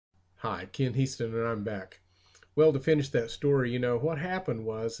Hi, Ken Heaston, and I'm back. Well, to finish that story, what happened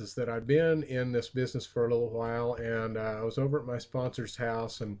is that I'd been in this business for a little while, and I was over at my sponsor's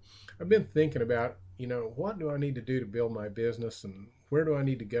house, and I've been thinking about, what do I need to do to build my business, and where do I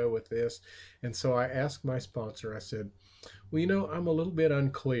need to go with this? And so I asked my sponsor. I said, well, I'm a little bit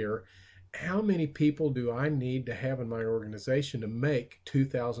unclear. How many people do I need to have in my organization to make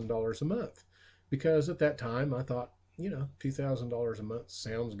 $2,000 a month? Because at that time I thought, $2,000 a month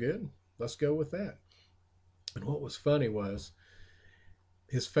sounds good. Let's go with that. And what was funny was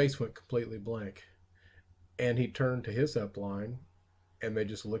his face went completely blank. And he turned to his upline and they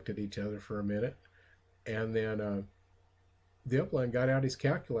just looked at each other for a minute. And then the upline got out his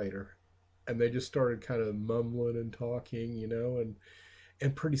calculator and they just started kind of mumbling and talking,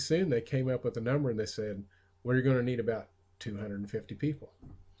 and pretty soon they came up with a number and they said, well, you're going to need about 250 people.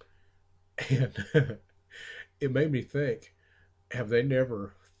 And it made me think, have they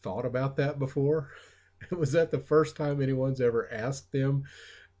never thought about that before? Was that the first time anyone's ever asked them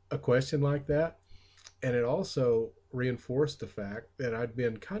a question like that? And it also reinforced the fact that I'd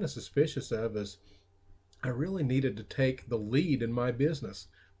been kind of suspicious of as I really needed to take the lead in my business.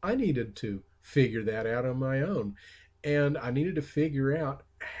 I needed to figure that out on my own. And I needed to figure out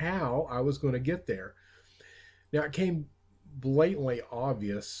how I was going to get there. Now, it came blatantly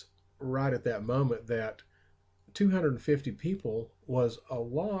obvious right at that moment that 250 people was a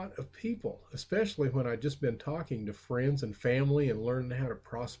lot of people, especially when I'd just been talking to friends and family and learning how to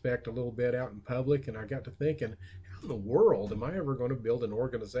prospect a little bit out in public. And I got to thinking, how in the world am I ever going to build an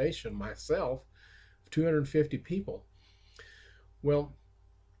organization myself of 250 people? Well,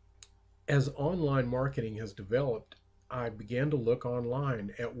 as online marketing has developed, I began to look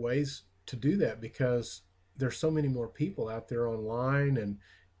online at ways to do that because there's so many more people out there online, and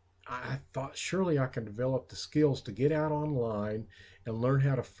I thought surely I can develop the skills to get out online and learn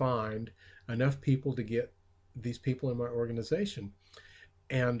how to find enough people to get these people in my organization.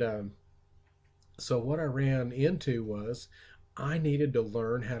 And so what I ran into was I needed to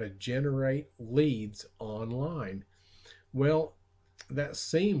learn how to generate leads online. Well, that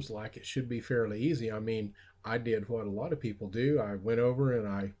seems like it should be fairly easy. I mean, I did what a lot of people do. I went over and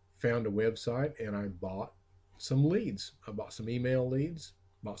I found a website and I bought some leads. I bought some email leads,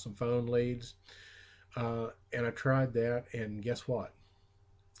 bought some phone leads, and I tried that, and guess what?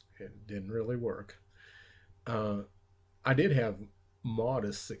 It didn't really work. Uh, I did have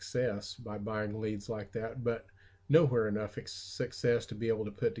modest success by buying leads like that, but nowhere enough success to be able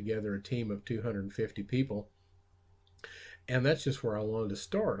to put together a team of 250 people. And that's just where I wanted to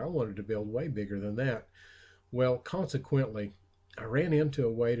start. I wanted to build way bigger than that. Well, consequently, I ran into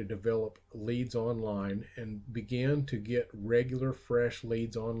a way to develop leads online and began to get regular, fresh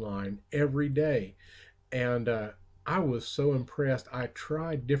leads online every day. And I was so impressed. I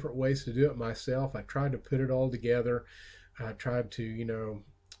tried different ways to do it myself. I tried to put it all together. I tried to,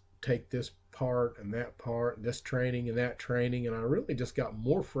 take this part and that part, this training and that training, and I really just got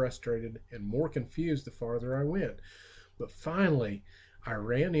more frustrated and more confused the farther I went. But finally, I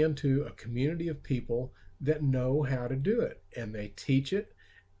ran into a community of people that know how to do it, and they teach it,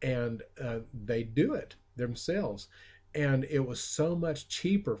 and they do it themselves. And it was so much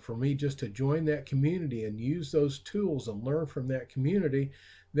cheaper for me just to join that community and use those tools and learn from that community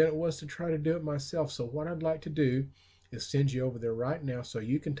than it was to try to do it myself. So what I'd like to do is send you over there right now so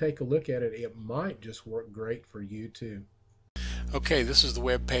you can take a look at it. It might just work great for you too. Okay, this is the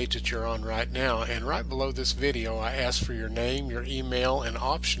web page that you're on right now, and right below this video I ask for your name, your email, and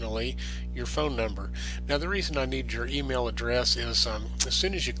optionally your phone number. Now the reason I need your email address is as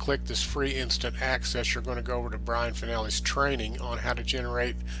soon as you click this free instant access, you're going to go over to Brian Fanelli's training on how to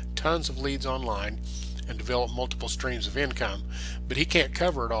generate tons of leads online and develop multiple streams of income. But he can't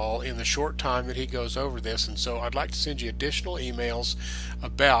cover it all in the short time that he goes over this, and so I'd like to send you additional emails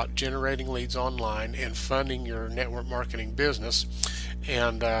about generating leads online and funding your network marketing business,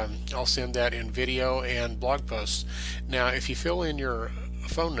 and I'll send that in video and blog posts. Now if you fill in your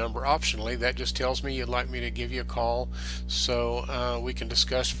phone number optionally, that just tells me you'd like me to give you a call so we can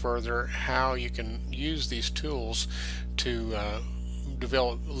discuss further how you can use these tools to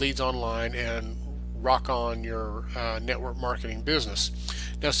develop leads online and rock on your network marketing business.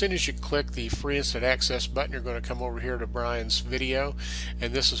 Now as soon as you click the free instant access button, you're going to come over here to Brian's video,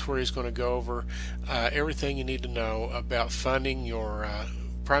 and this is where he's going to go over everything you need to know about funding your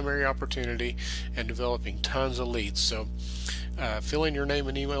primary opportunity and developing tons of leads. So fill in your name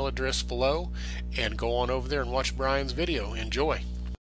and email address below and go on over there and watch Brian's video. Enjoy.